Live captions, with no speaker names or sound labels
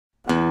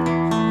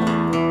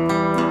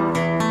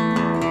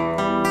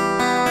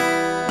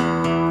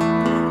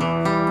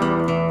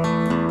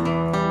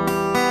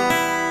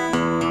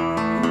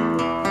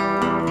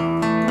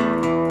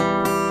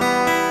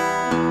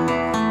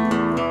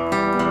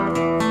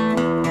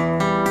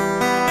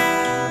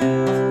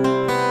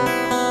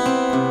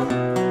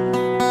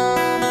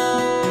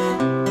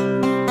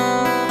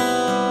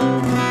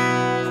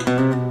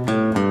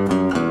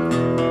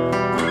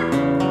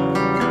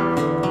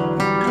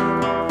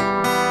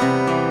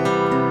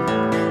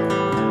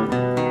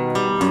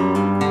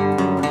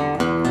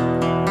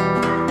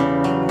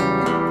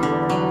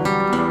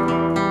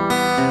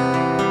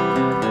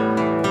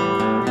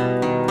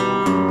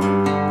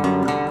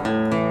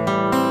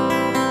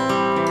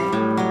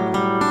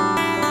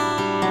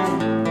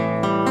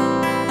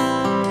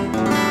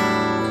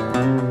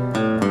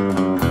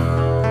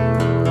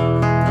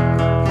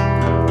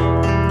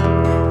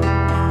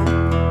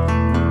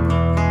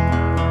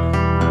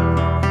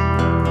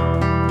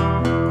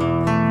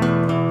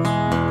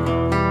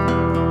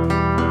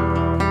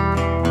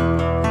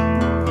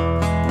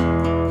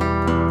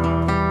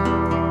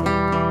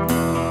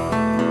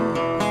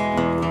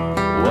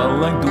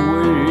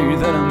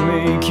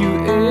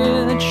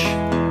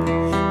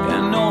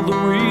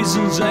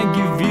reasons I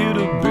give you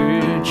the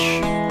bitch,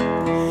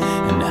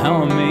 and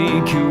how I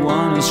make you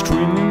wanna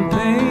scream in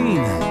pain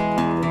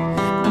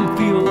and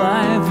feel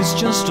life is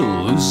just a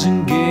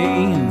losing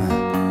game.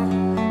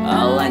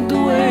 I like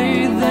the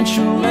way that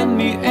you let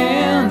me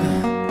in,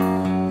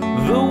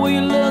 the way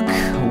you look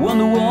when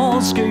the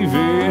walls cave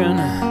in.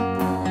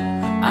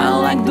 I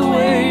like the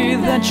way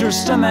that your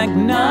stomach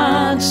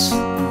knots,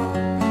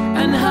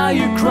 and how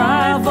you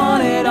cry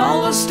for it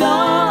all to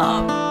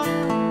stop.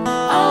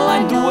 I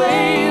like the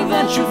way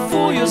that you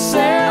fool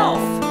yourself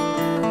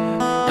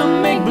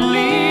and make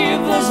believe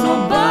there's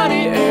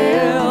nobody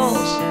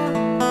else.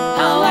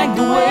 I like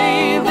the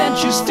way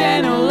that you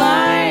stand in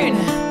line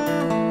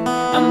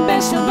and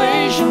beg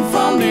salvation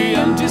from the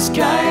empty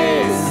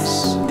skies.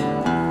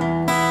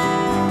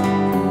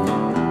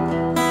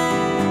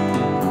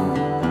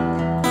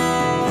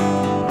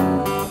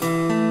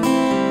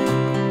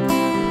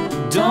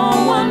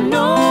 Don't want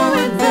no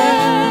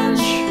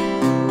revenge,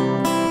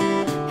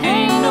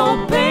 ain't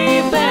no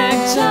payback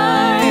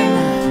time.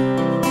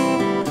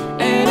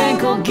 It ain't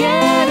called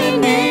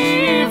getting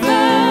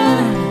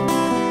even,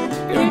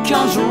 here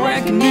comes the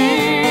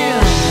reckoning.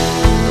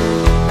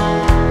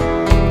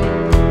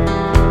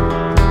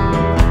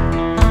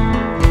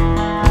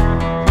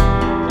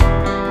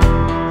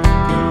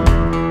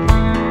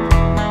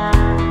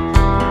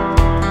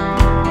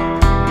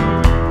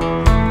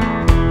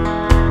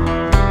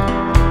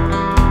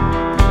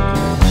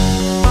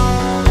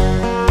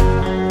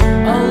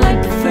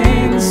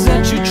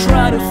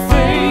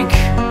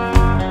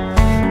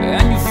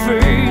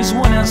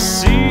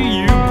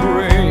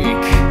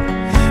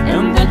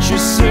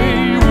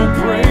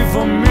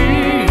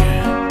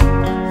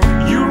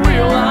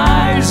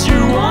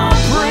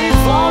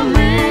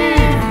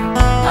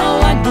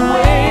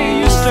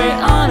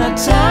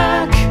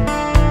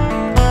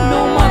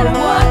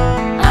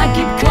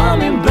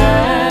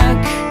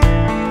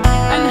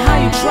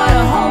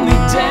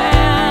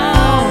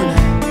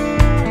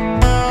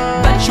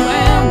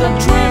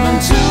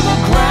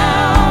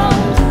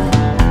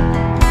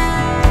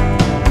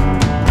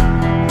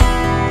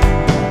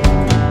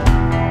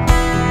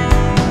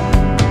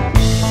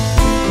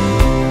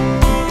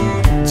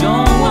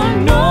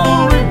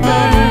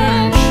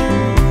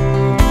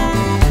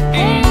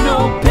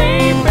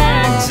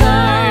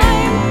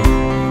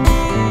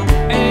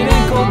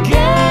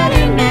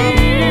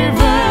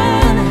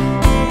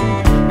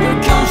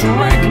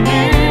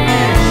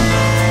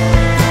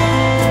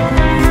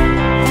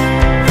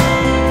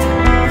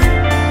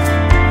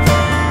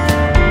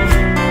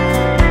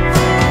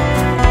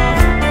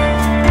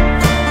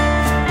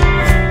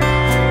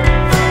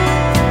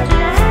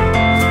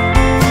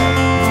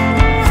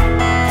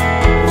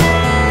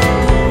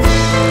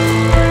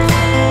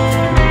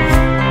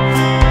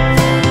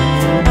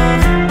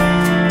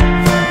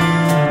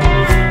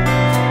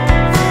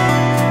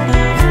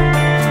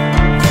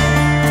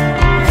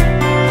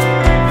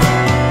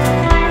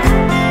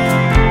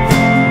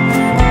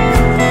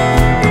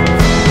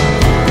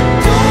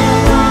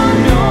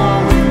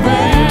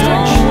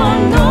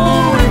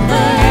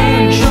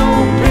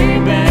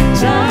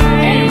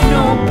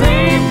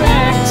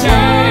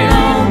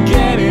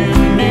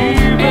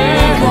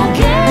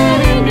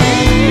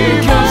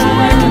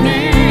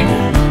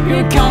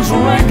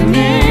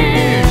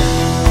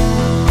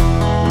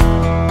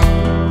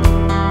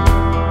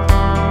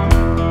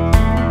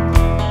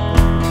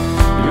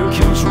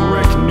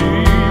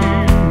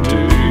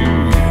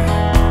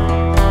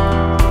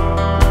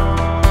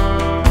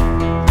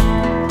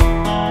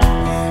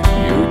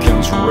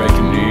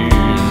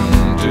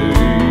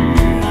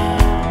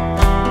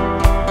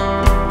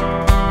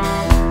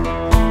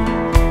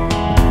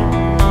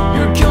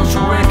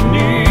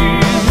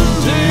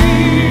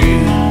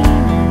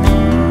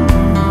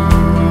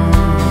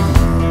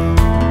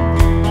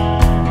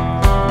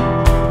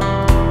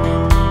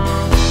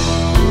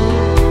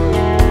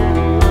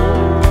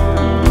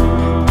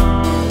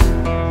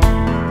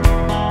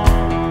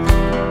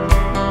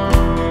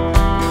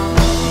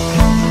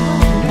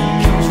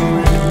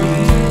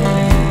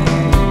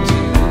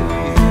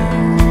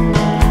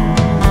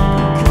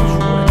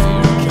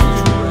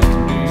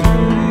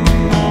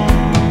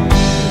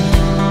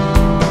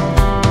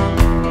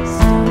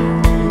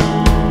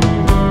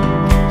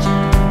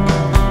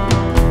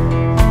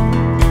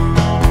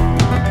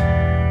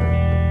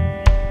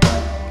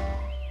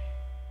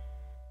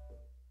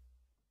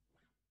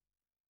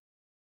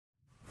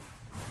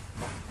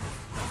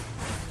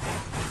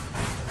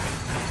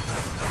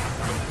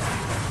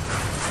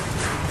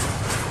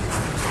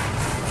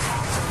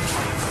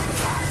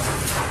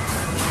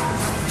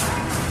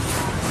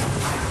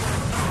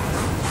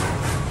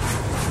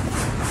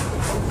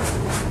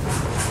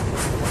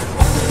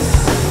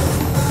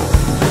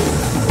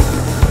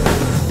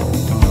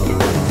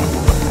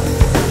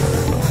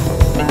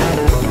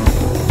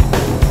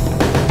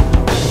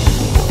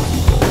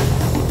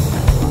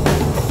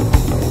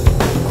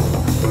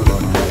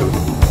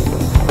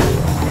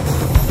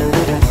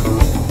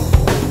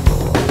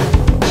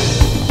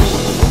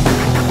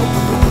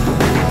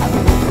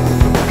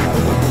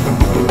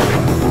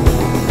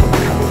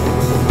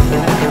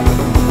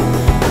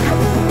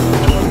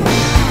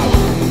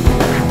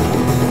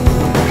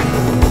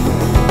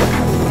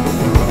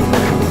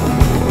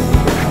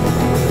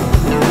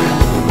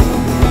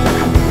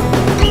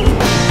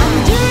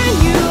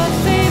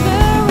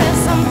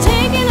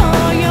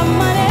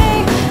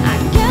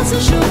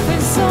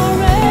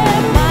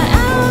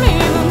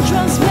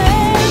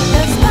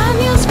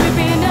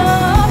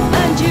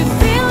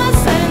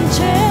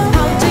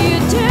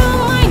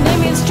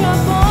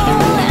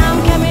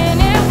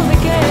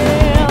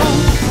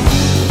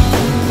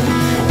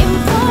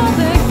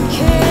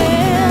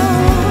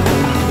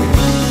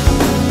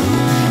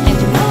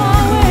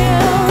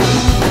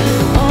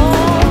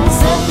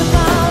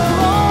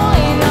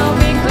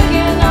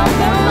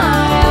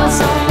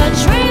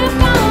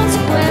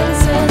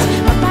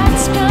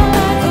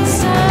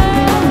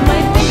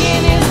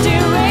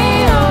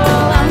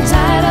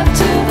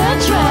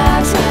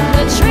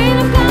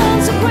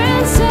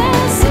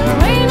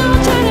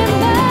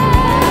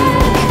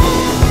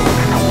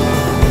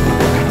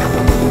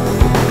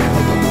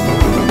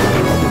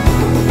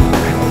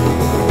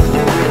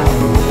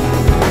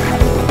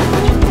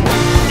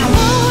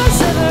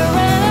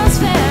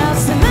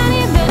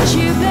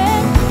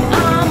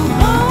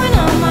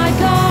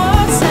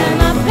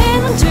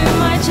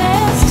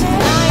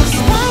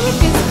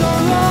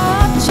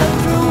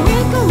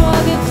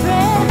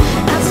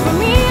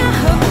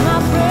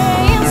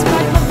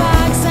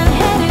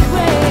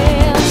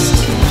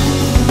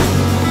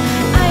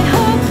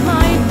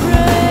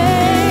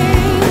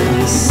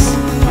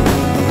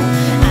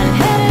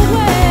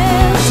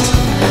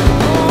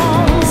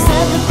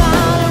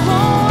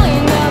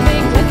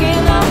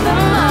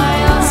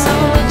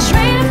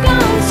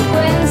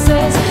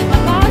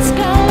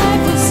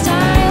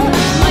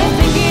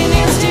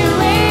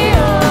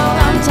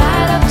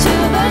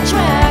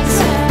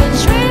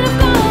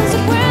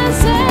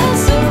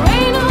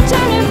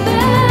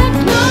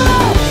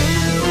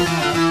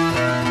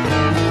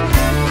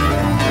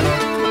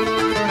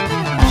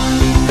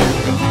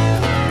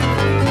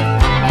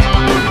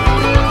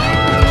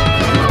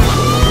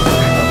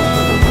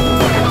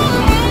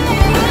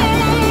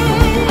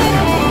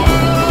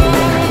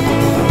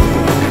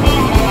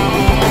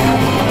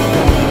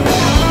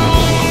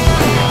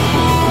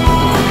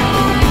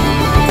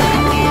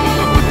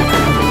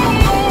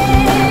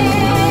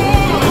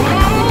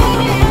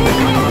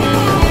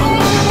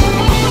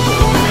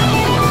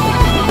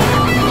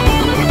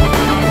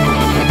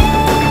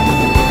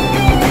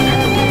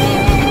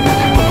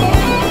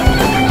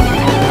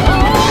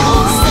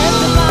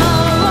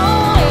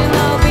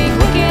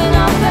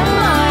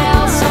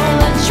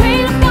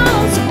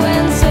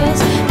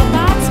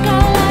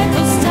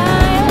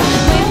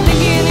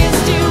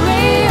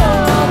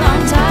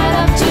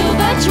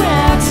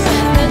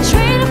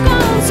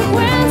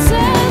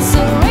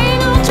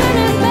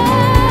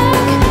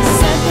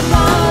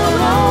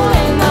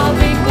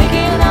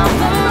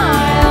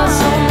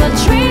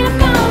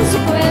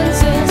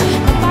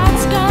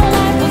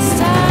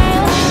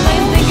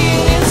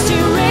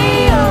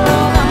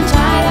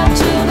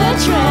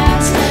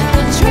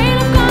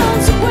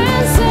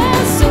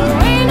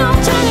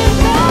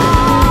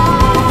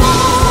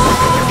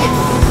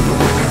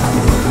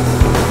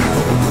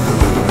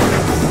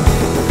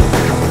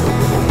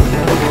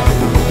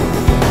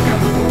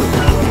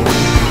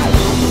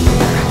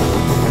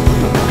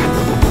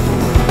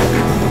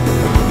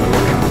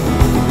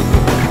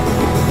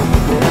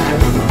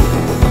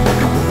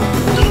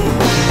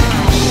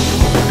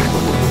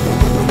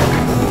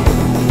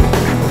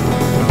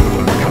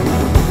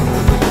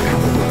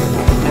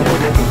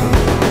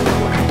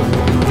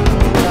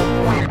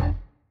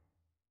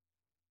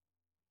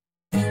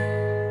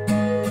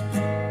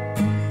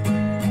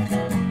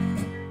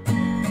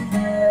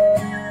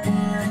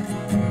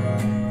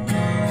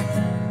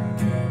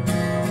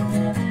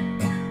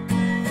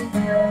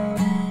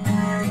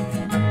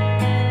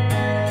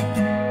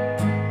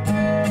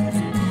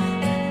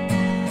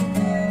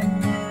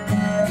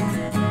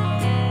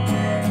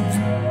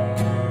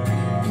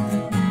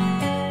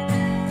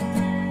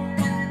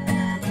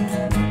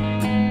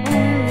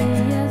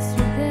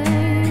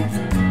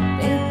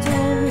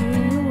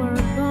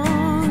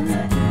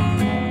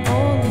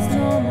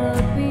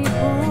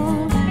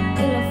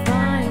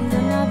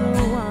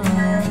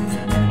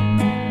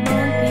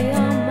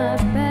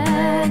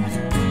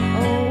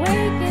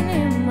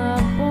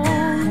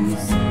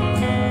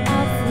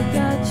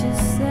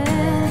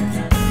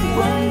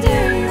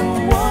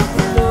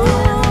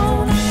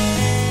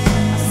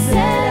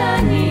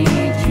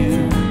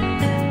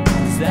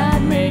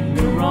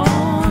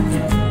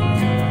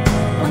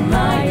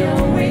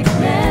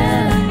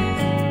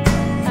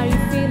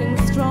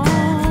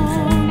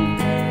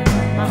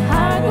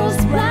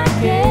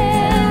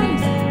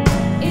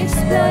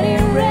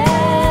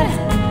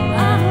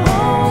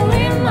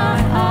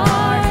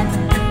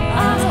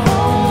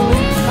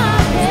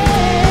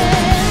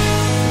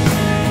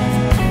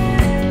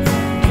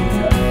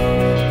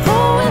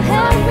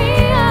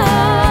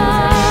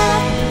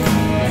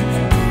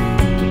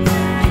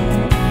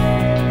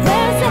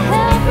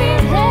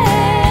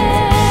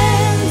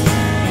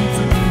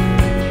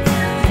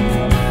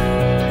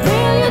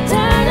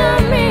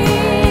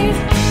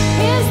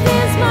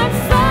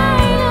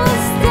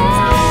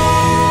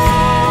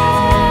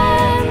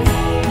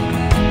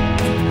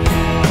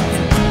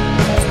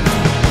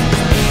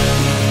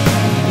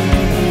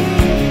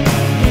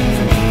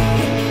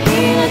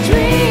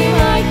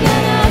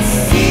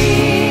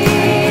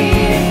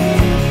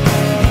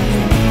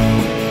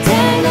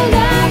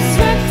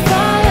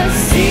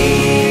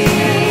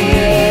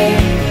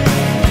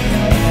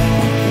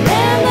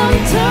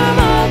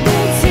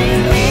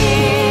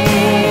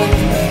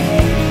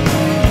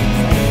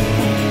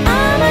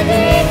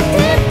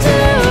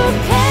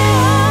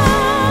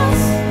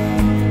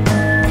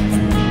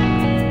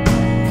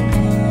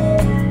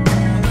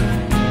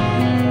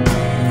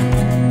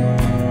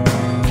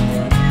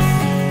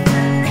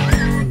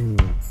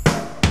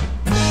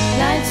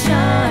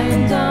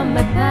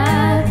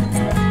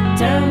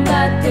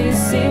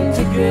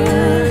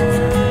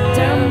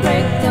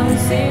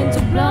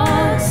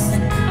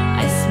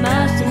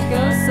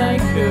 I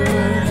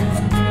could.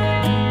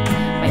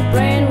 My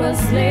brain was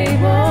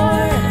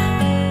labored,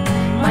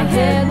 my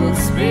head would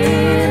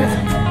spin.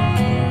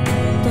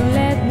 Don't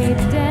let me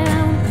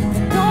down,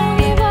 don't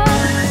give up,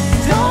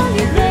 don't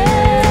give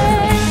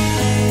in.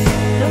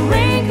 The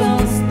rain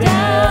goes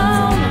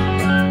down,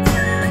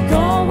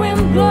 cold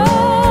wind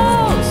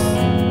blows.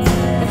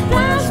 The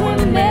plans we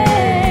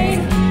made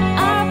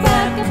are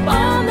back up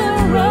on the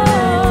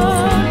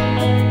road.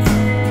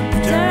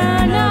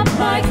 Turn up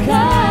my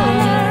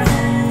car,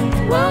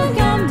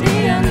 welcome the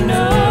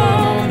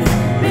unknown.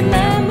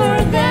 Remember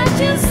that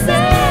you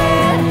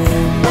said,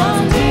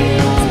 one day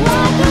you'll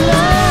walk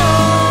alone.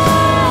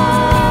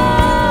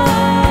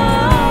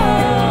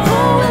 Who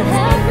will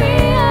help me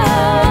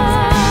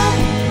up?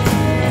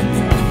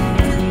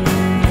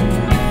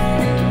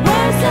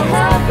 Where's the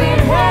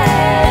helping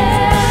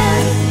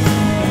hand?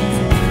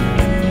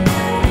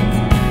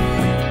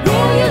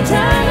 Will you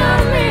turn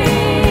on me?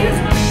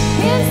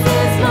 Is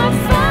this my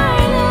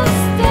final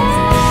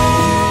stand?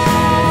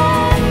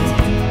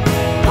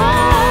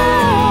 Oh,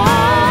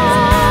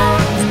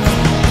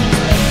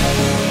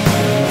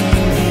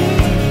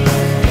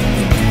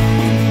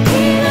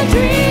 in a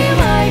dream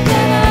I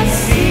cannot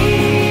see.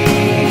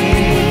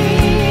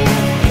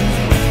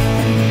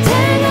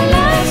 Take a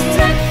last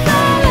track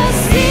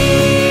fallacy.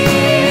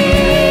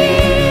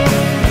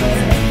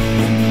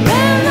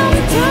 Random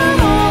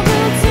turmoil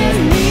built in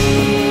me.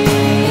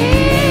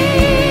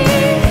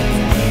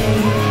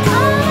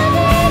 I'm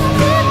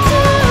addicted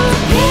to.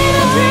 In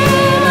a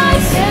dream I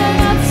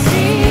cannot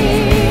see.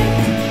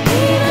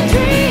 In a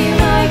dream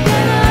I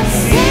cannot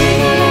see.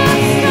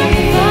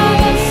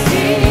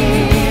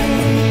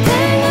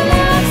 Take a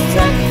last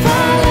track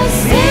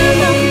fallacy.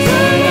 Random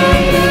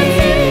turmoil built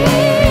in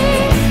me.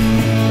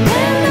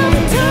 Random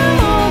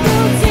turmoil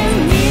built in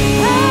me.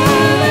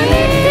 I'm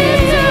addicted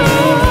to.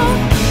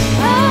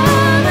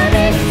 I'm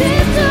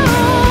addicted to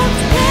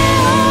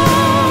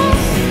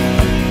chaos.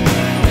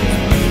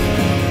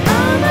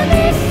 I'm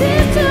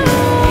addicted to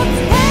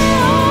chaos.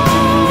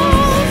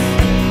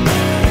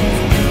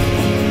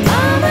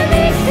 I'm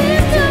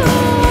addicted to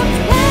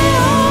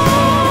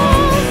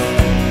chaos.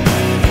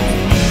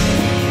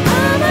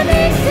 I'm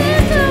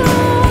addicted to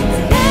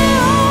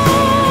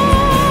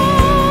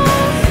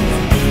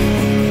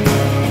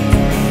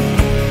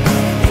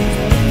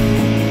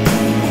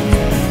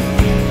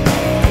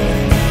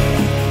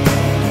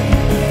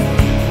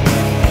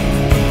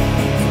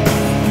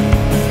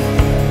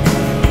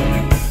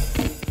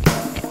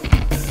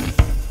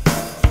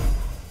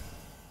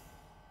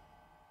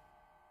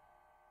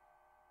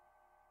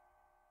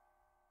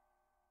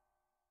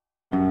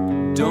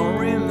Don't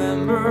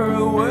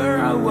remember where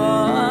I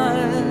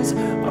was.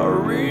 I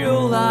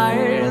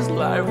realized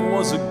life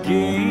was a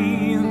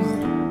game.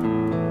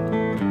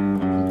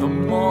 The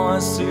more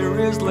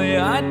seriously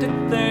I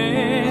took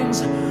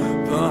things,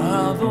 the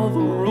harder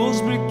the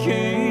rules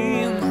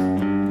became.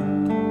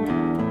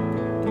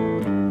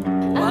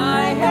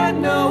 I had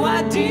no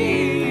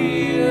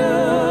idea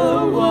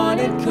what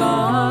it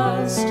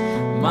cost.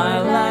 My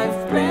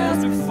life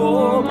passed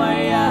before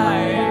my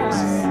eyes.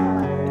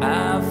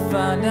 I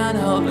found out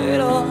how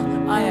little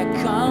I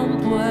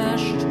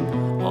accomplished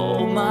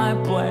all my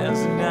plans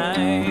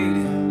tonight.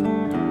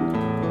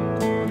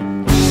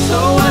 So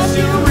as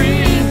you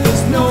read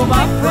this note,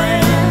 my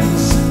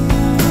friends,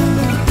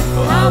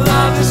 I'd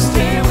love to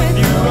stay with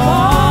you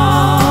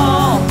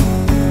all.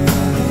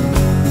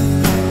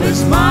 Please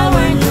smile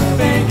when you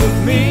think of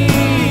me.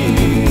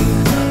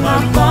 My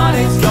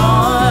body's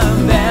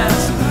gone,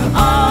 that's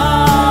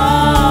all.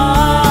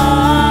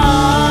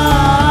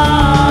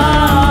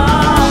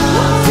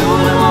 Tout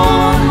le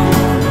monde,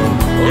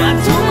 la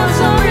tour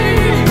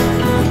envie,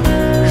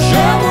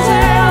 je vous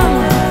aime.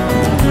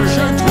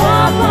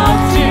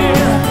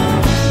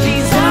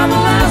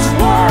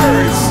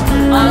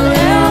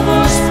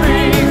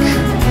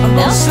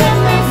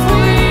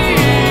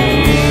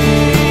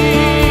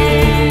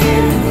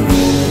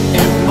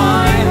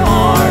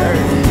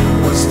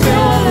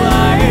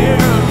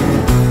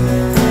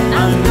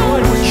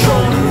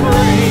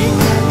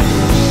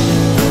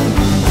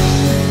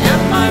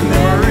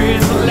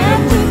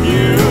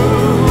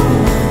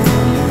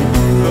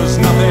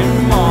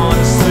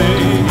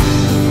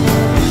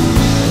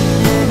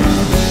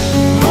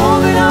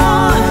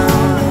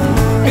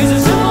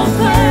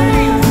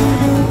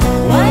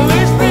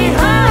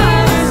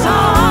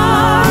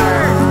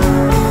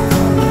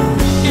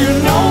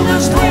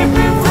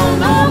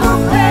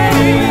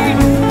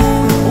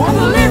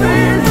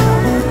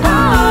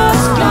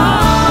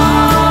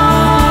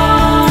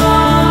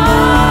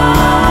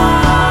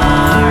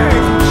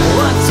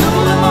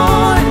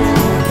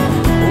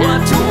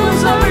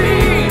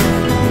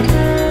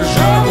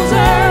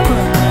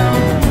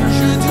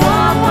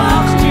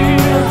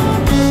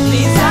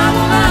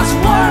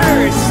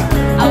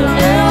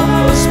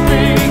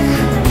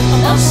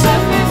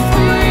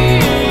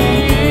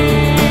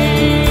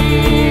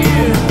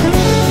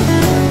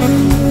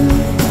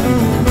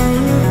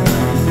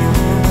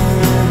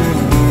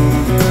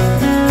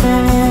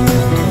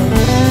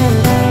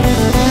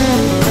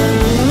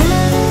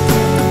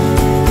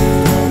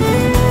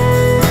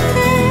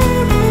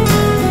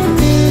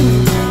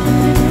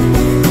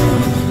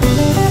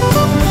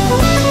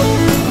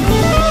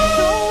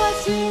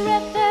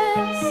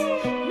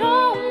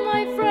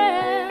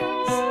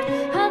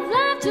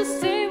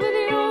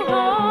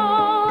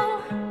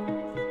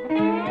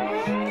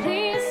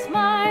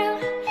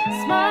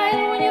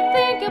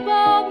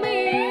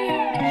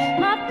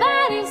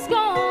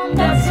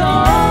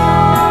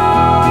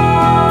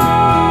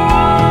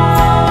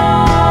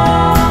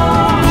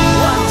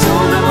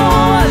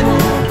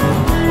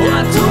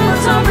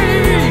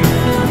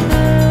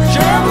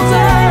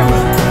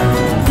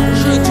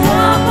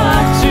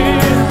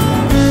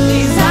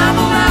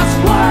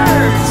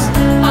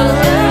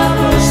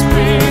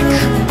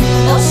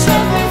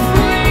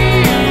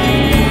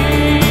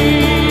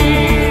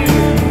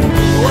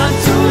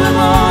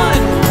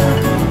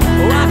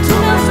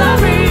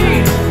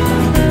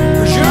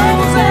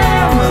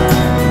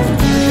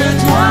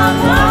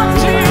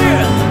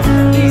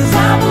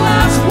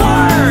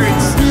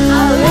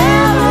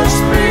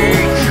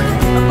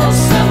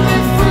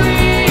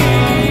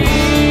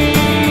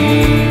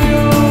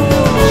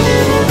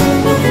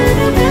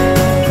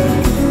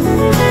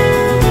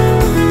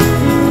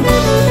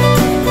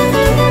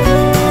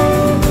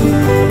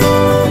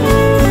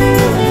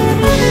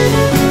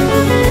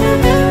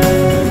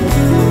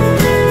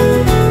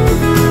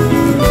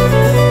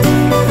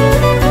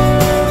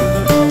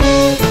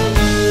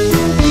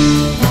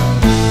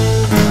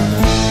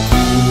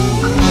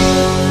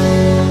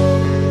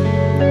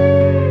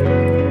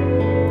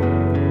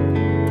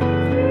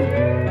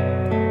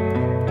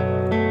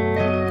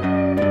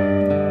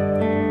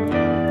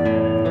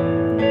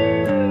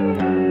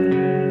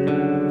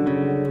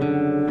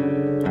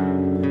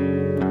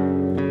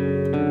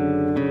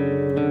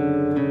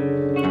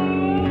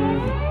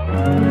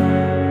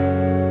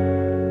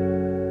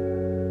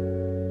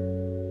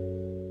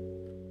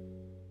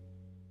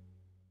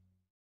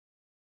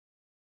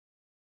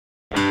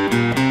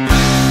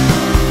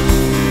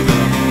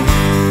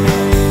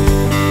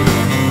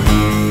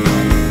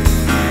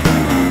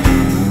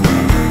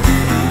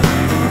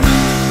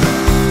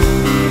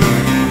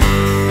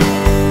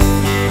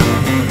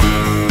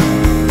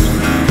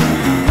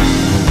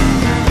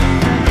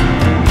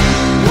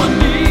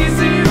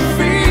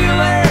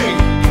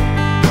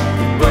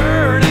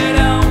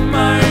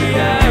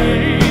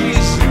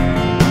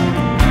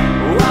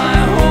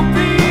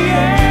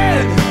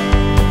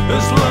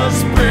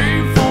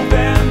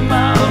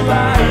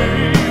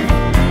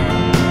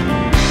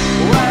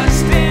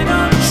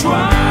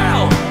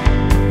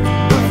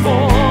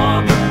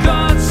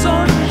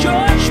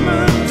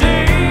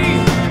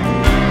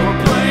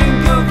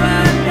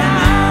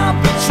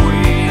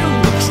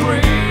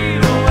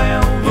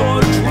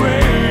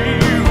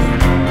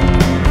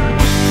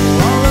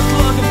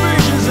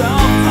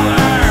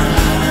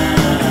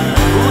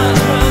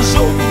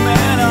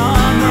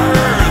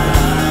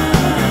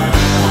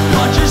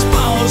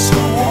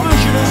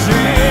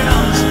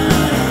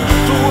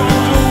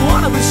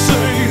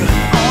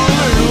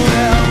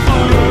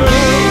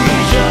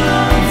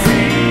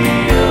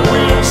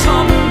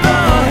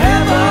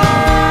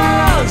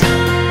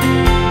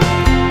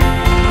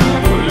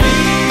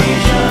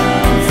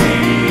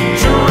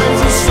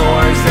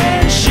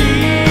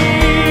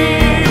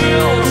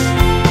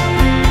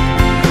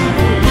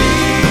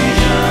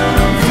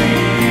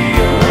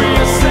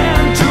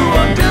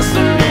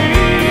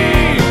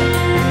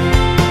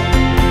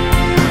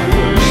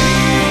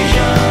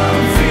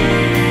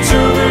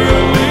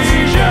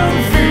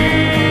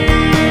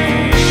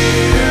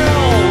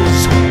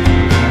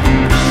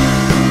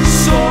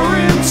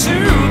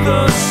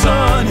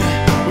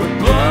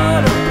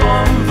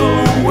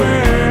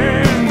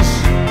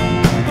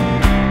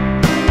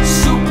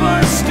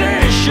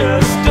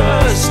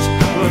 dust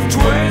left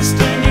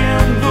twisting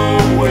in the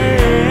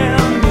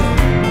wind.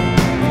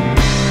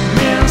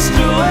 Men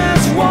still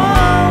as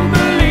one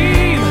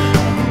believe,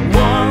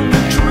 one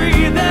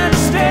decree that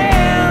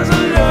stands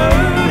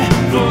alone.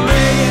 The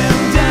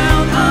laying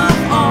down of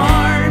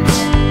arms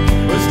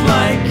was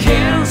like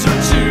cancer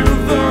to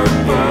their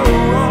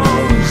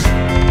bones.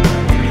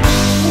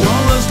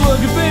 One last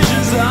look at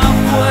visions of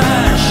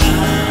flesh,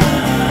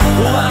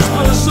 the last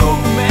place of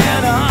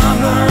man on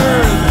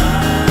earth.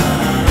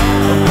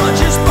 A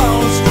bunch of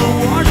spouse still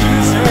washing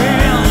his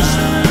hands.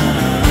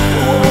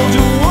 The world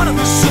don't wanna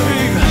be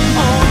safe,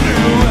 only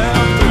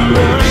left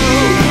alone.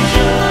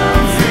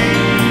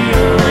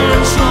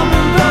 There's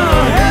something the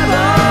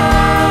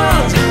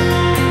heavens.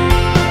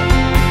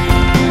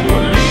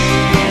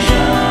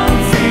 Elysian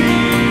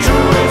Fields, to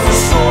raise the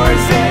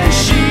swords and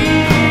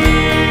shields.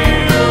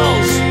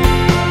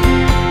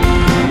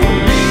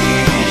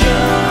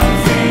 Elysian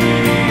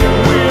Fields,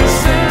 we're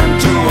sent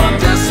to our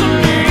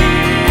destiny.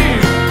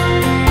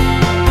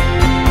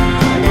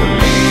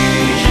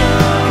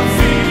 Elysian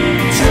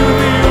Fields, to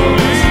the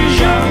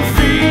Elysian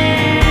Fields.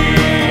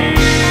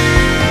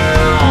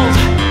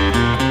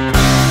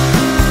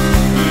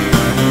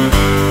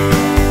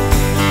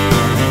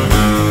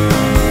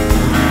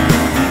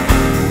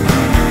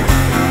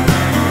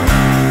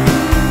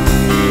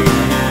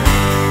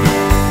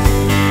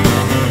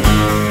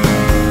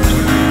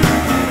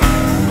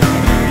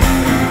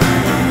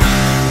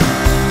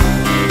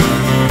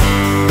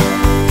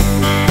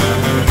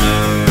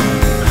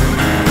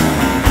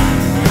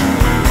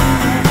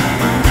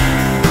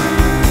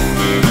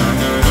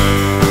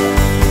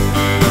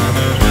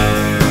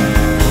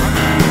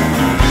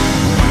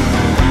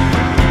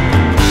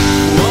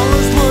 Well,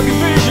 let's look at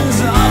visions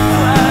of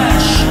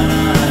flesh,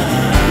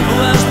 the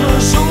last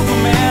place of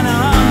man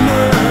on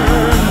earth.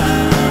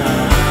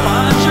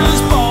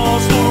 Punches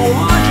balls still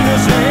watching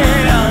his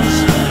hands.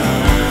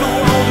 The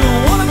world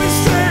don't wanna be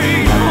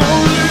safe,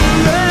 only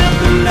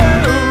left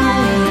alone.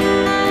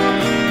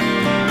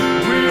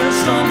 We're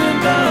something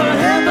the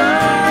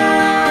heavens.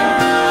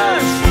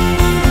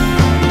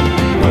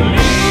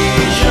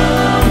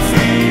 Elysian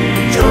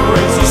Fields, to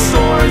raise the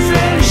swords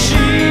and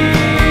shields.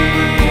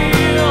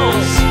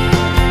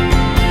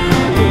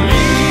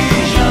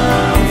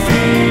 Elysian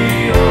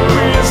Fields,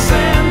 we're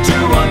sent to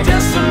our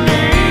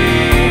destiny.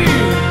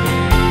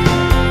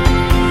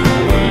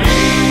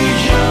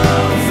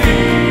 Elysian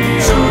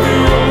Fields, to the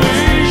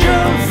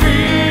Elysian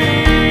Fields.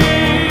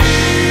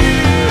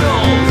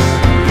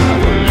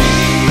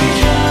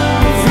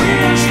 Elysian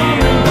Fields,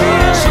 something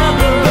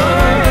the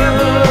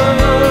heavens.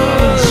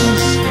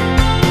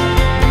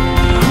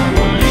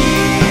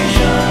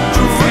 Elysian,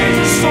 to raise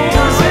the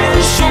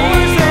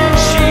swords and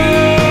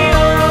shields.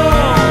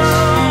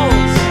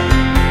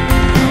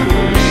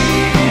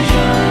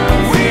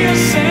 We are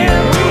sent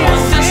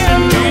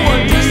to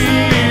our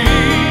destiny.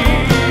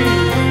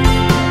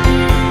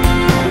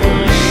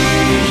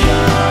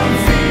 Elysian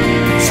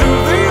Fields, to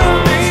the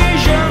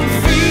Elysian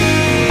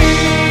Fields.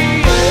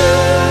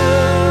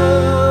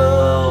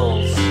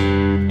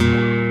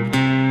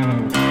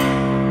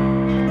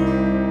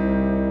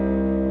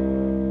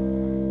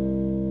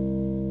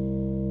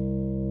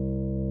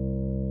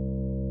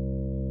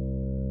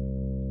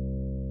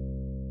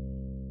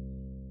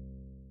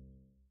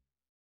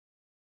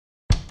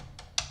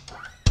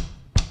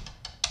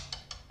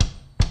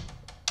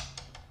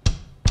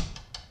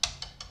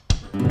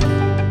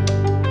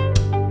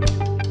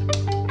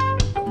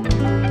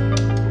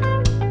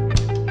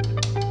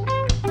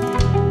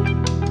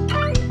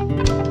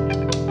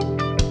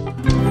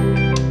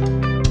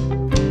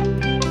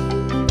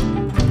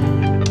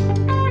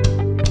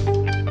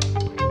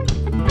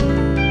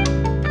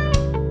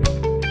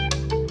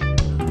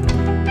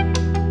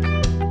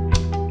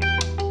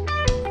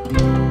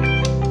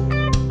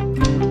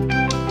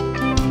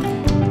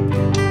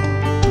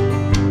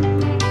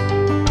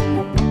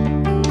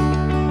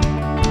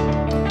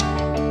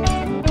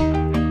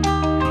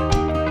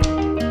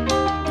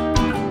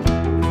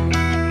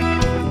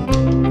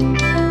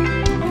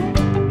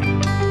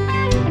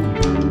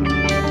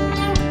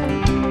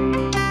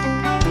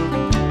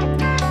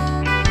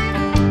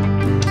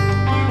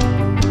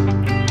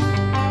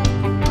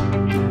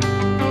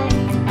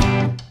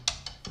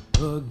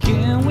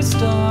 Again we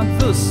start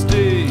the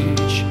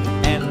stage,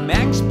 and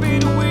max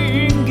speed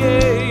we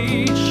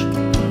engage.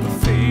 The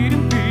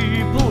fading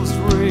people's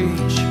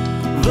rage,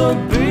 the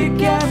big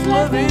cat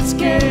love its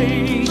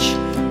cage.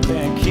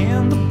 Back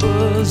in the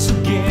bus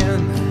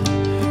again,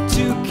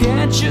 to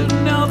catch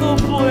another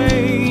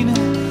plane.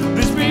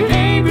 This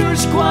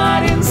behavior's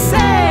quite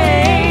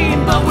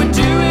insane, but we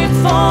do it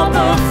for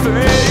the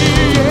fame.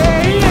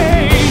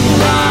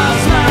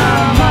 Lost my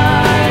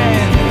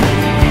mind,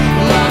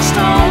 lost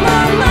all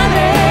my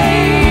money.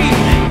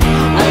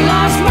 I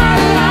lost my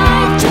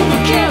life to the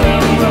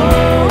killing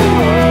road.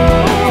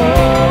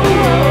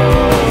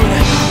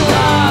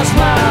 Lost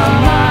my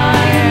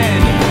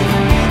mind,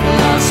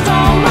 lost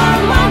all my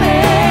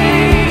money.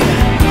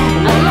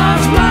 I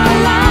lost my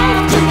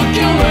life to the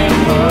killing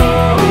road.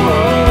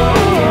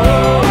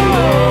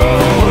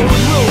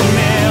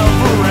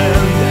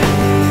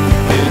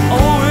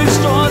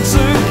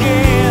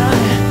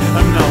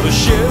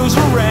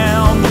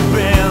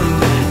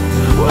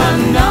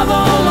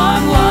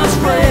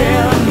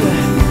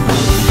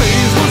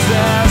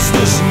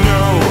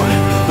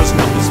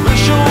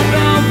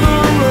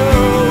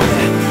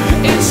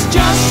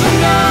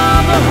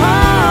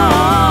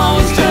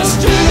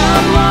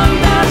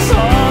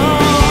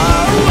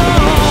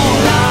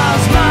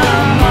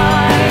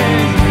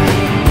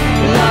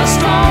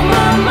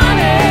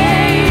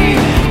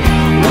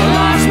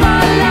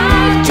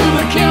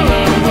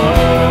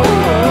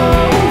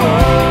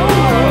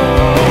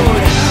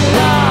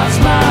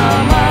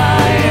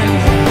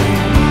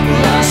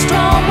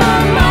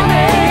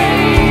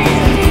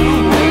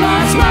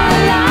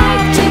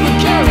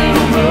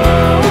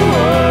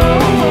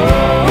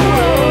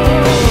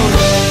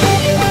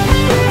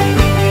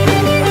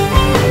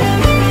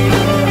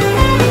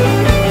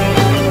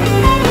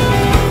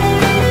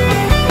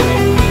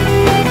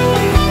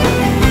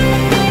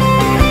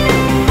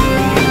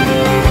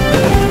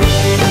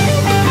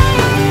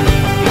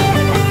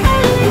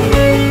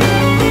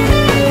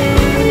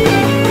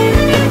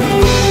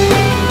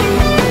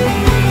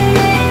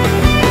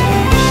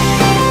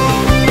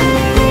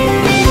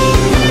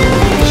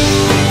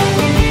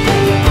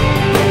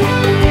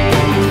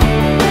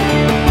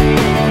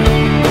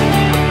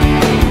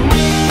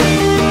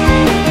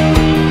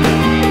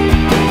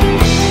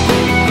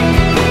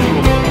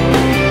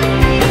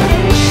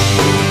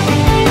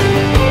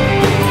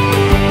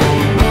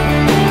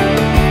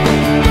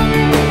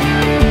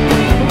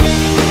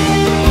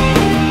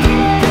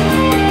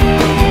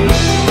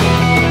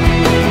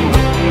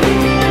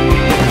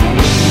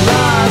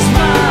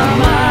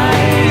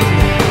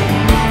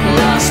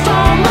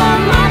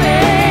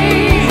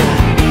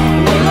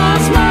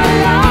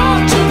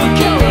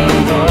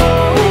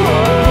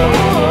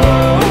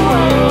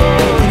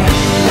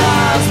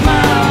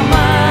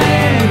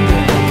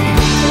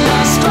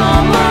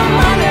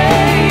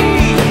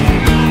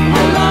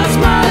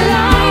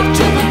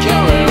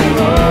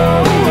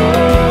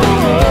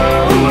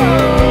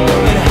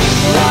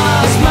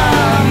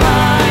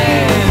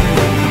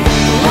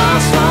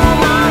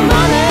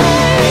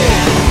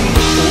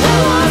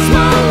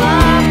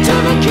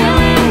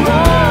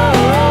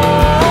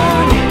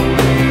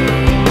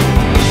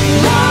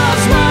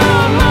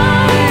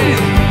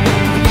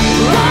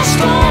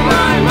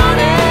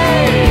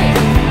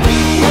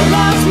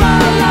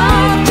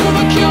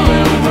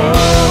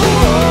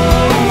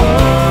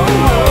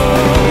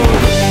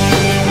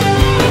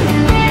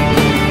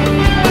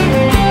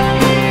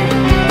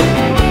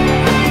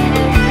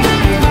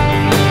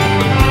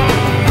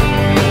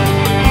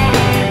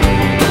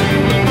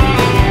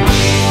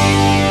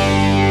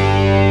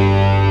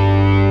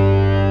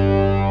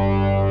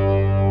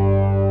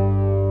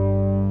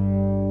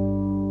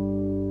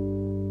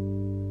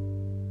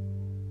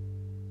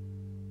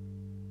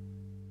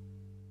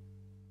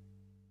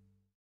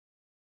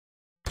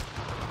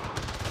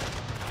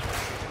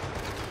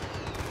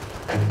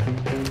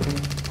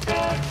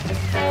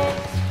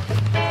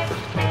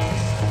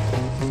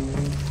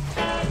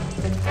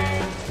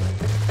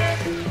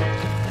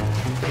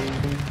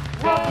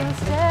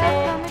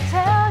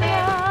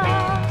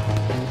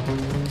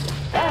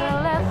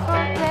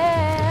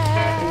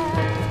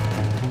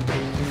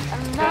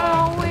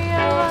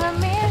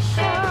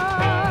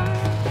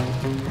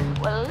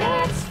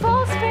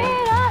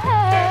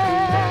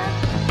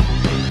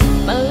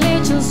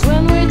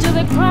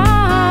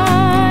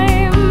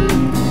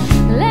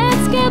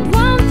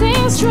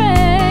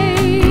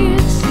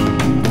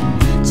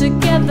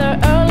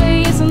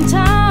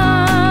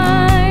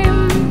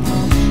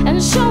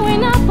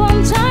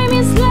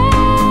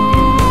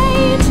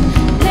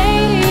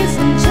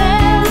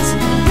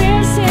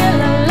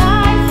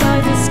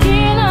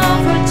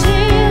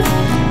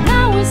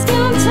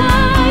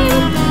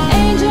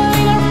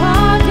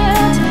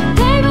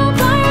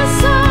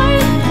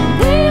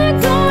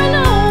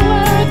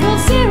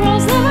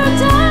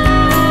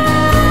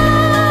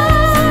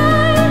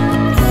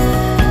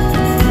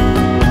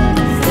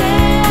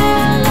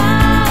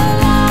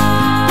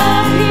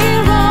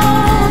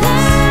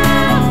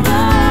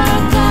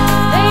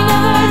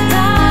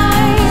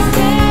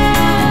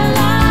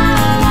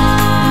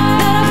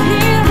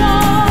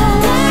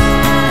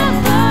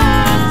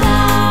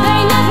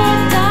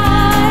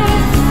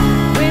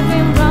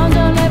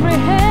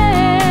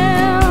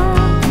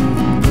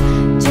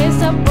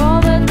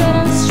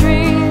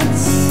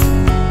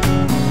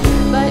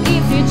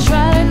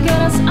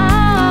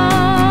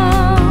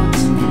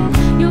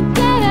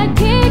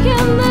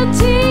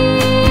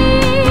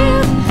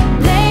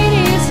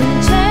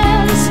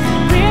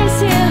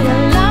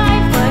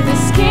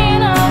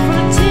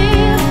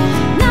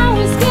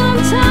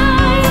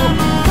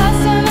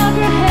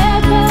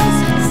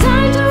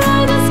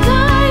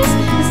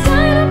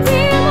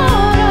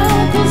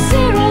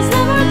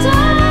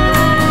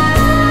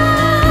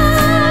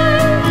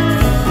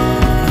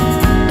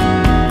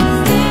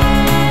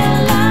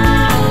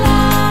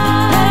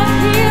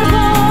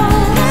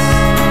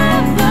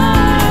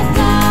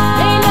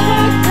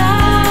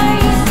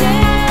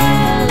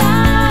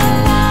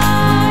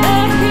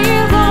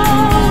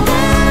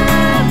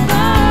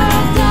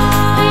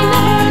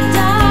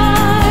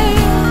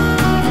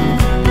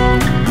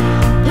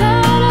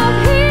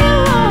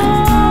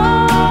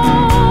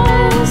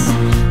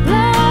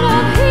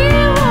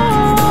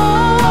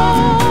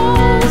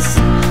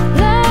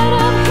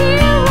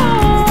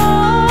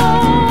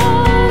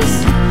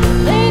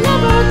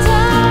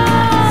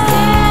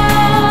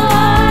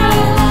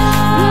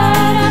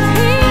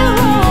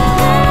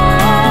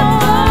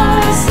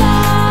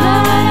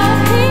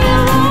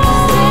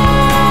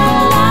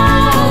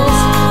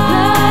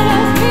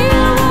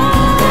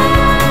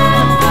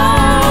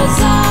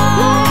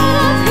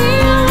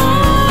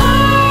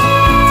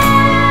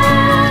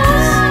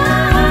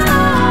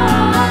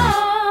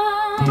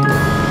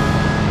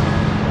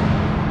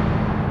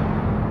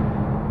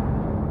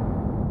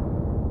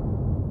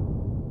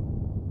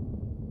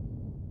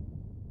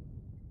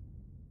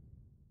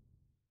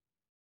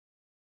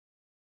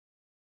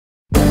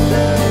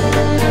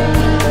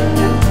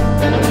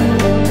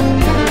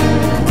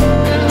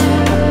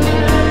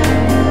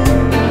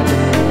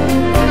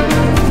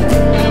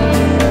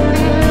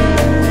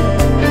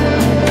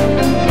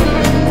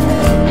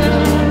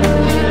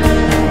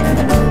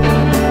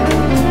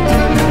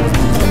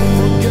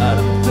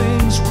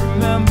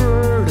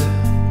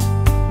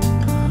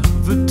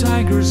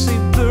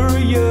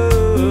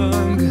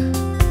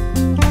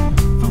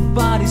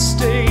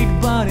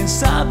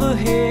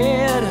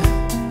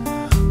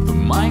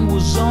 mind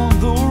was on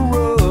the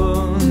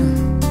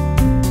run.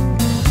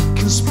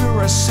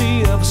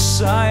 Conspiracy of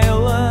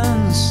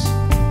silence,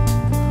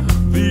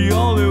 the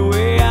only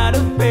way out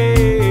of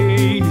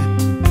pain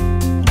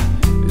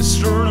is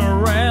turn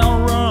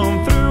around,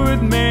 run through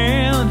it,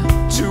 man,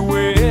 to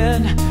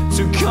win,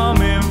 to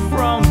come in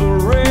from the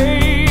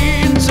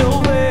rain.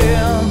 Till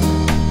then,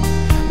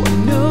 I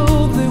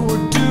know they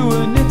were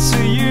doing it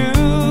to you.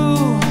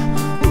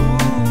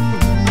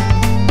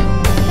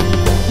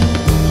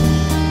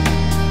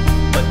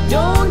 But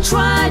don't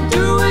try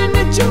doing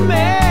it to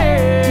me.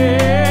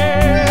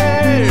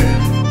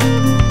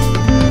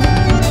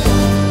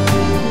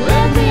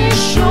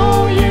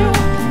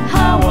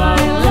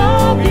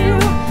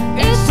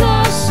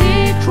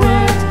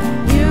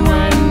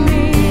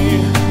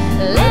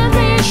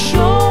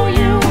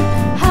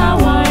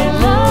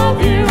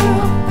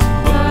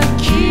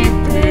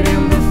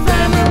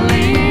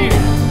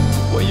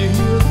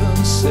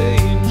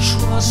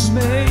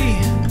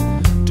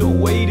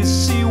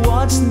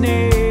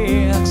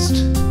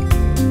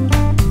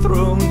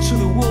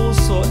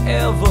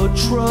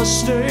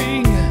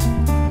 Trusting,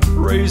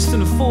 raised in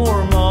the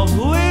form of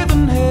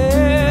living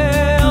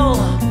hell.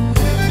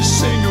 You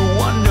sing a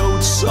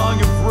one-note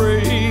song of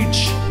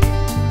rage,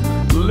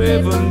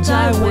 live and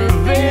die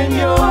within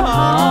your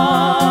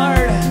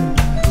heart.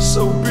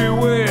 So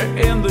beware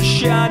in the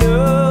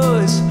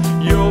shadows,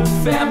 your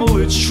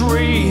family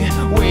tree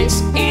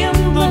waits in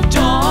the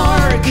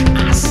dark.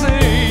 I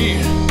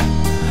say,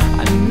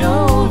 I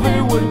know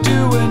they were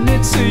doing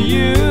it to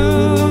you.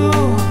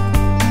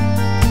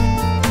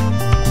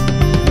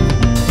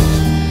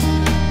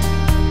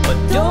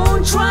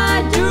 Don't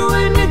try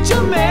doing it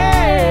to me.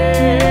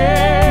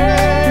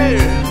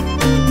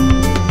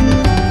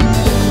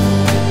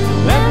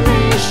 Let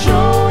me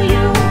show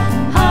you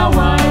how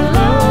I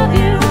love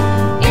you.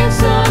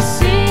 It's a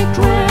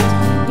secret,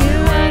 you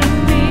and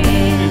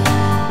me.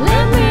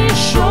 Let me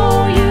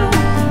show you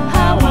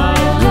how I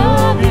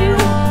love you,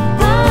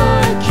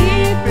 but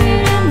keep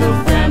it in the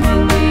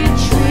family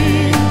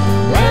tree.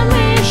 Let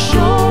me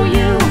show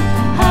you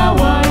how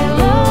I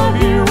love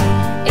you.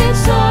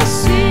 It's a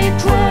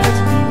secret.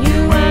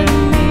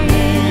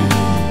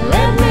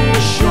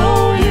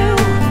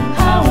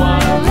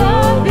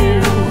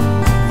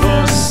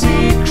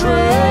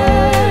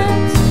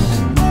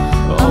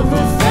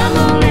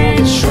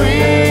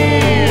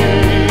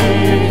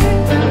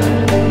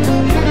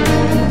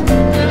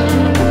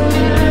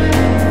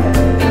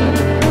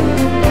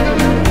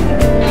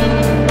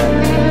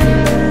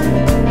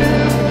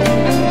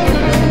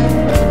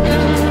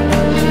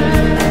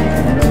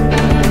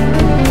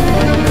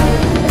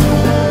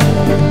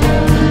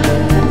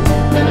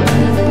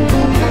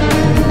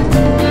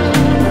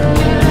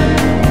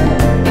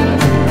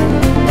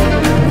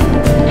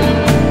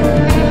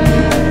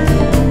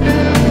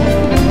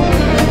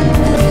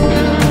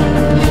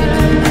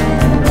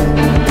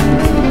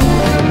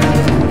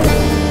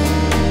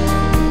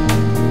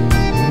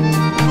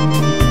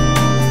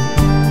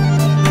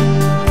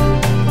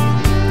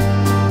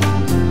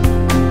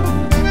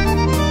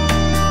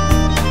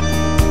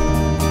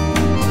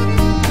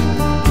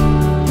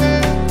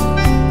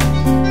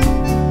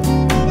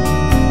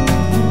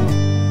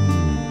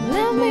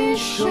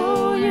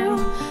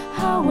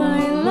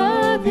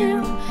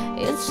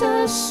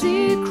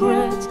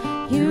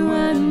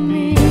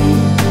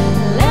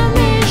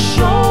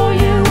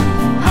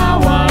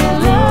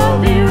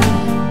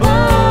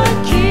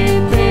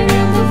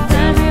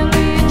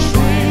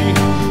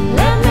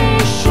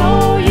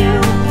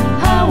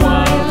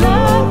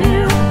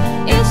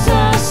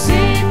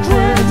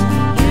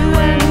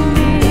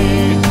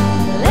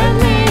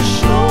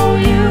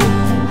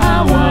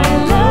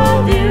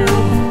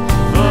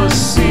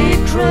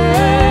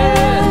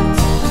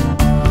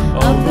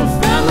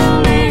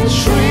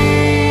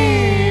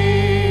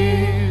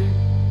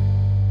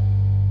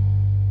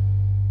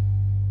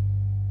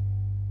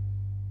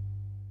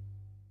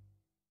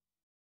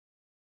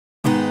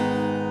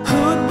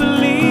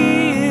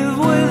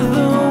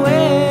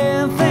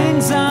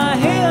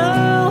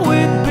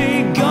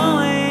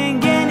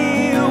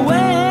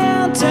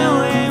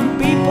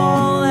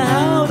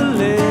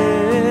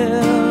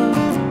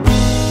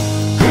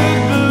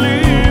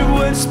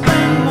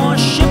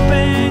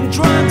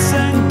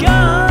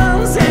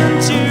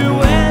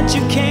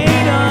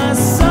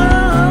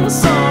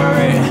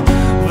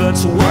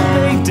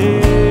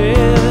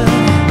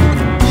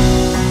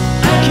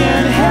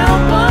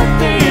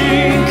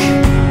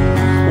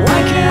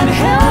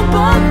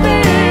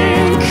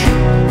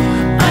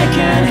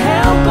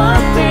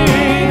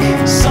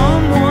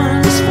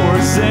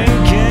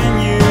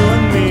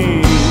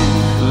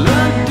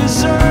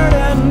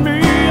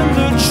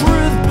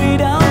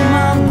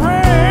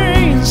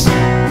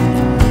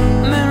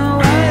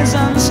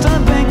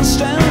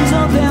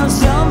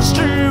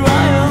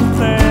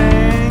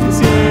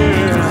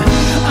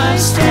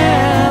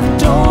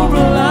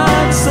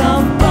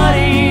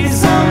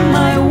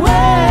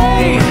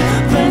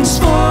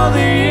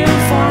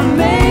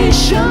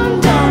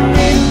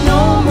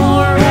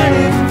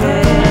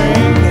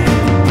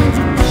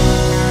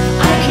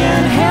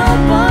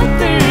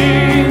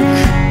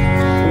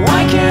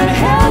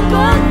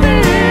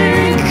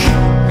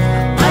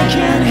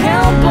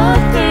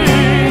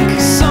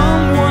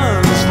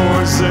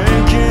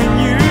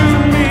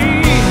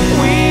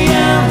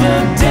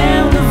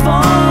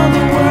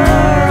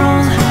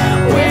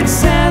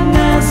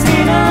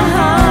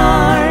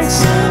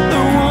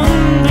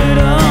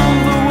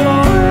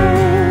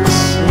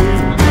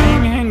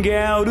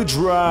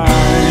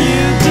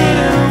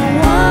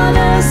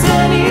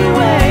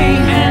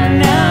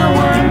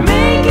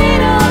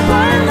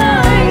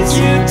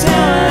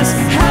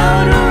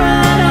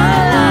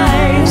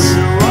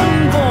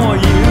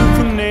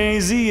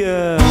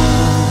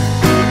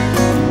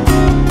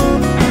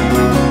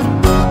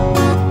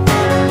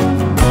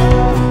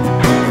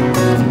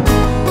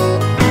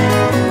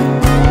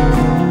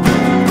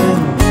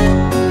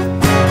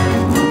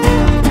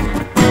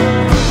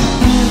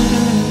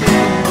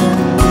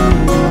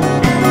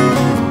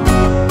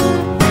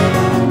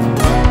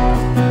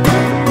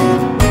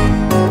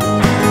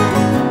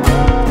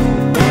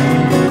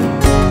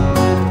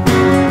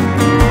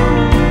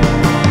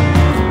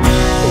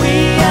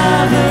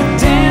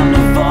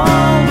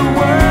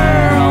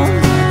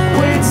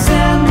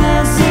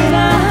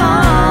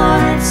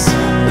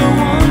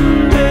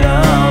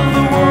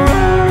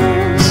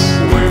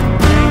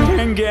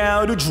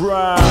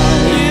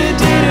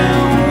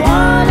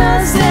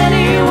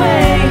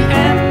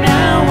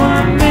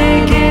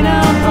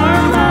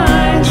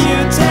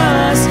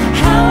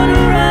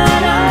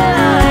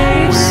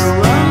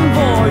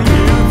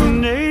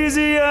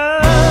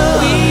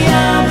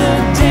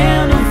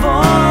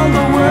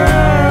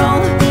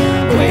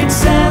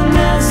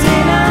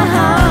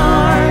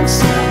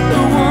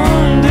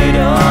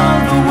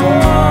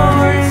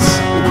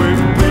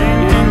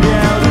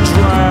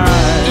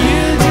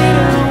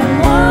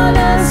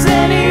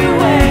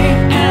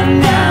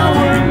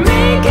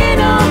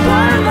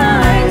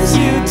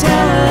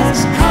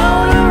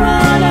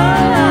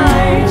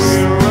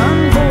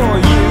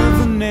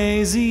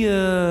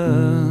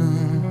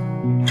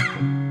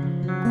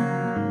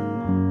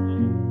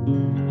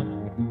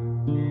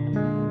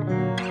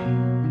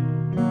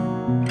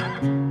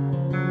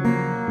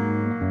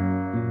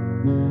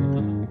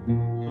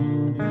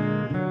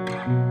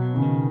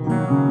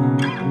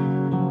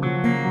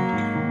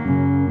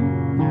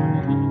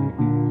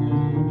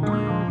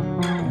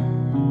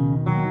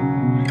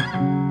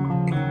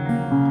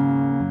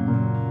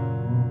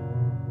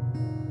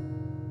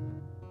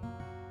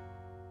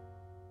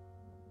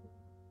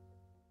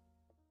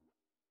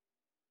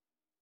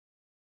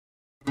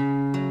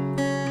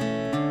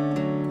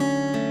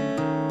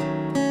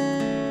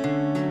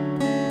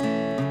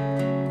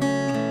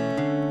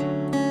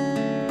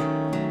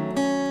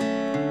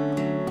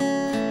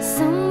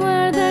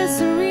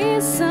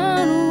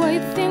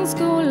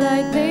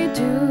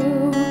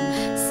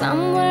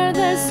 Somewhere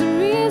there's a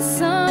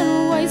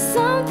reason why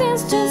some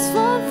things just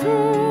fall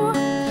through.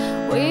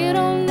 We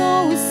don't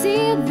always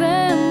see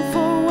them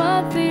for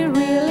what they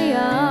really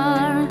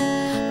are,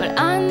 but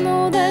I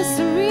know there's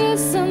a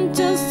reason,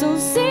 just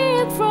don't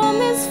see it from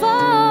as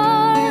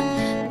far.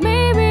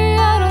 Maybe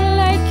I don't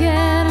like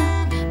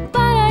it,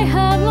 but I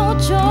have no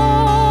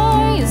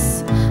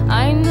choice.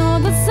 I know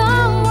that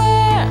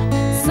somewhere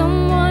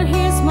someone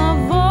hears my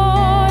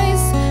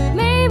voice.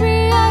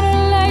 Maybe I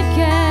don't like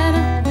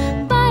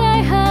it, but I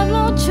have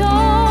no choice.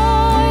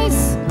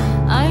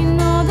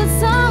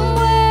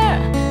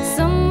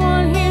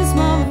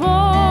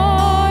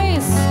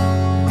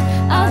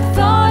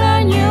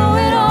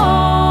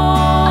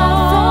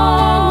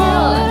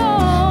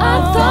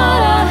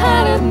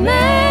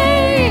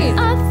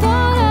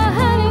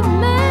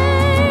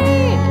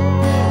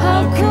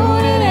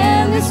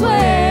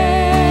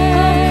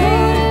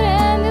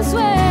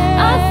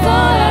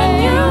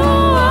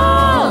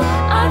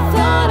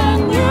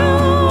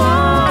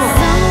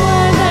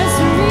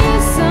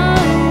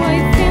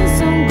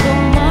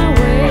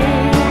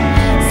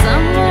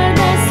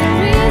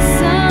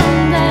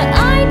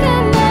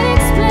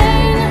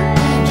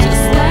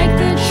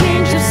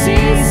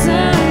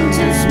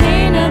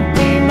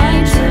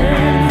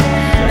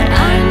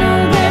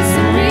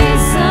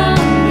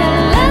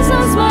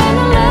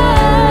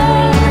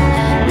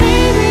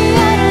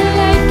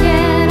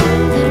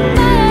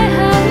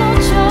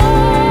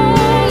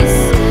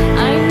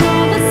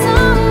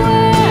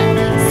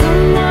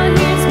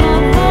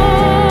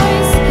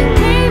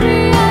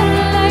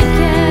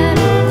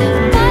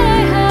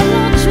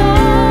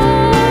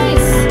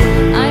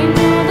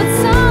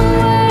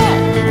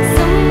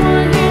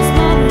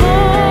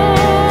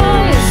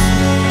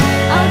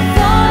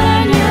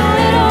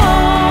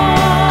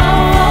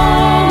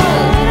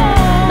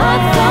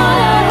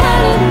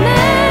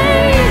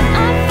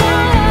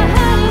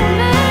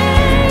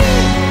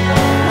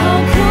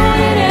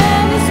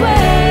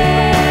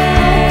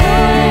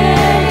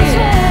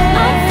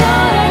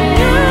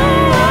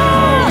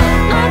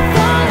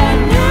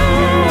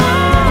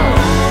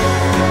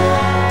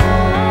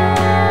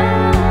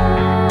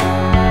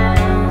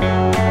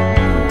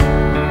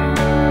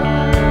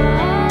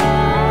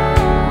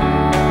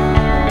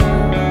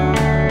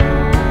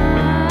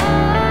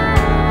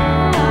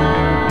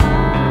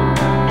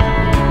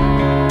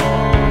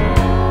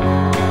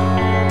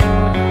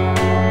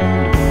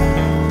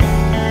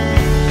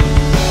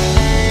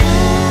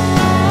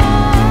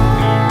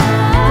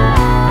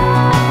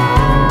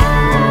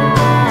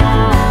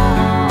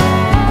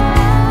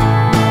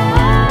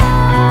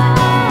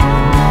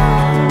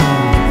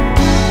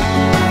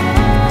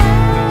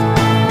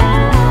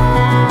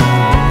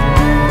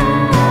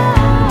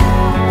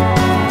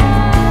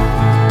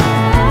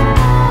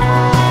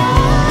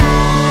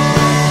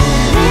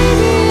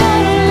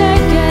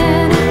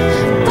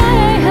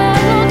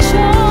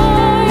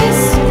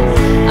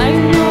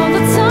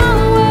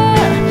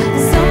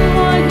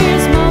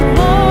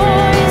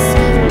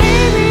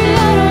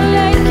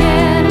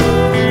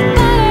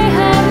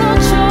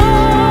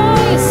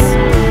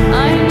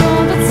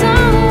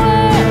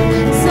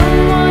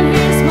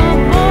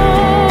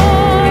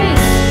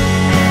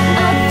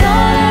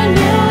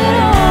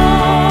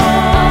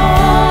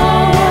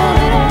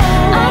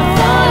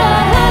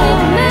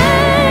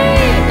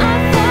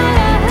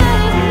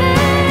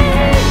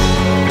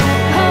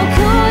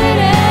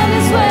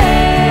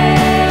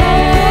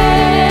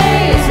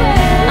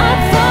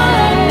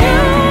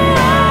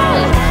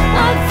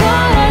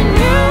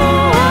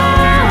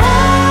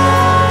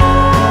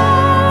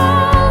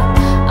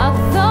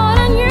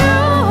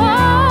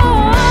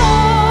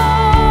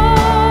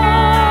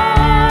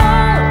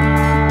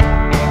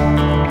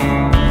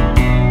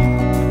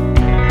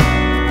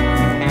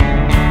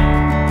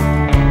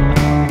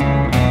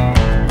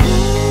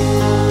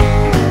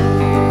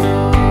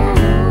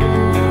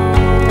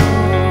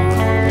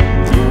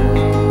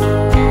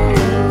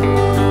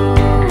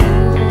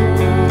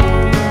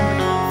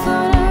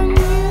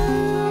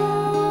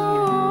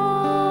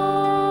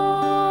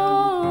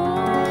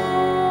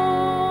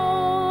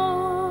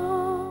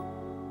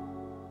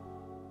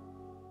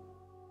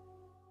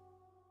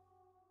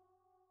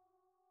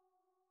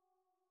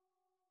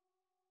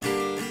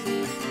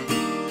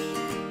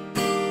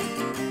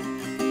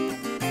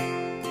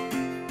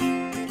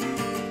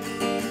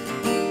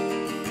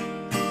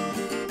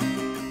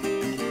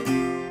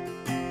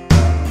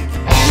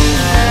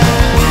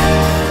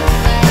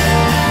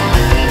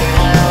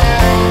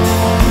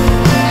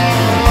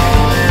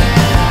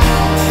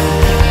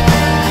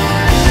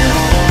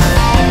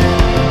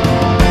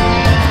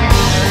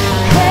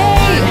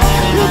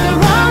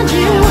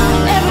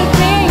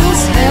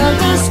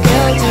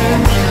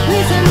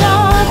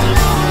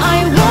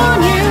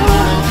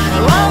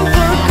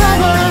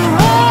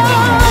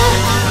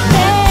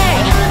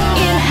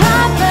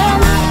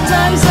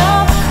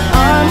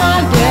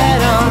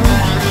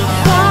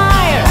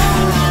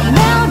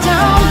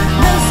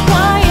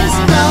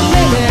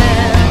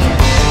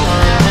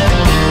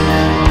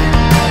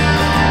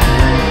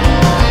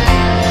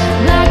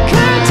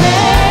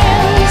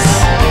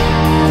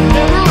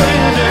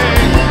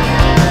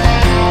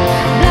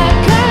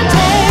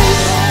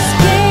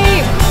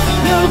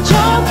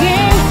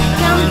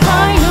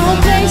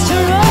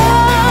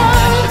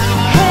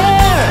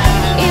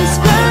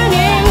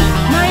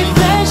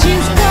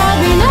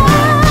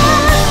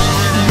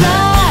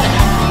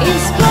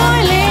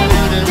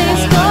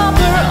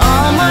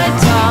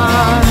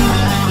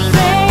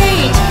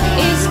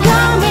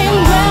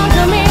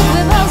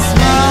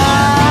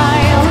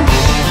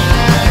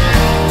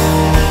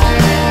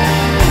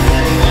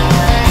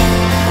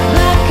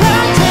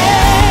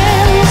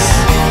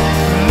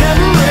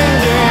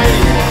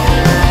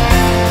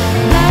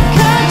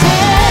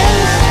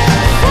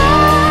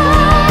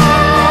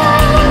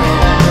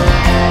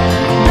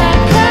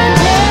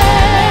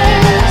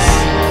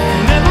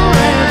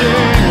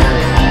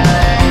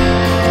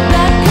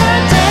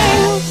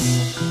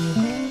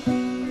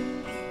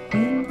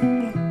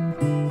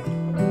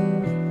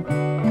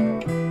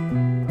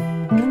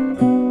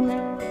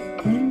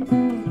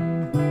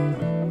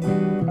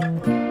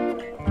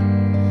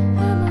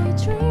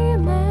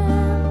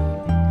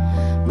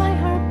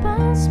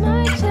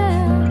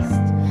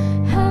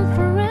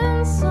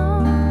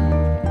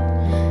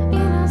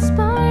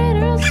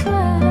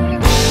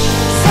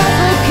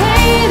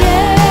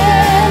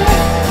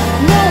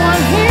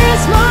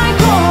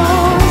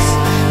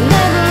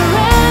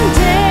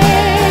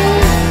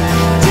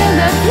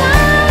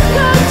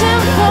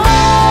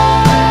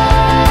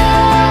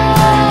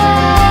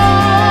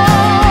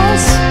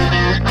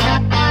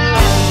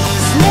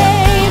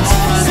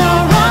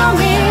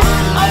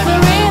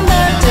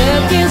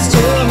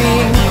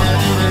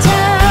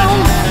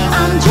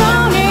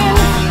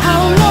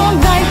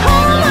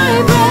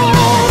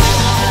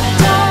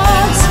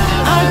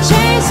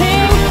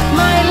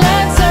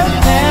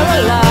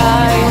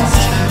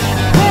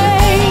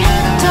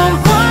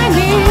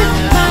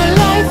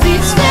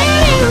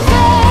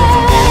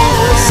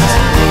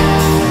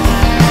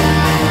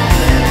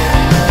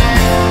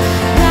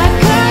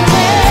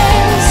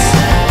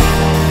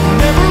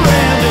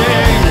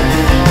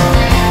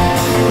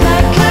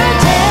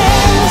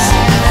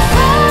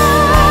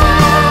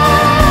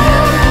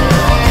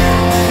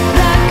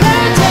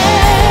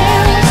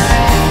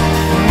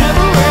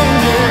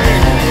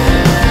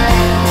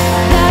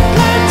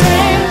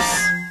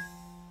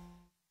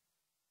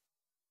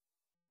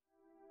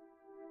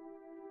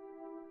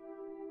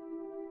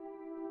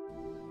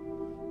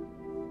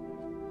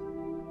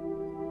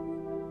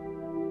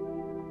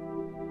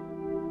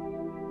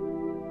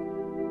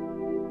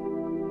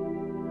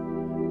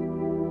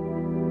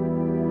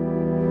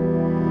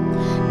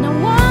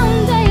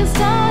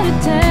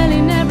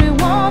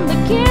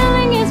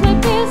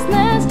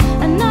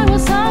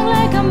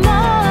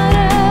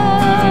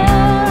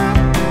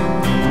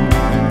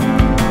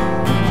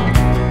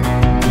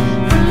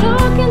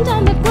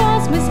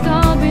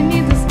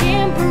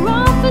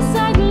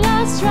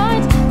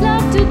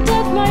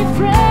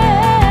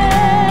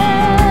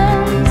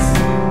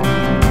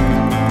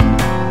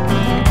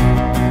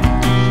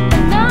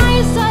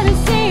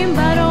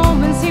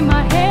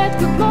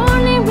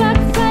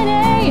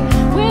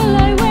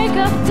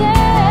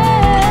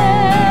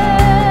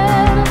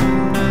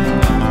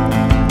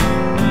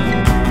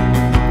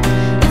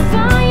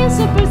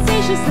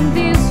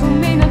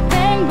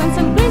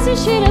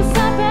 should have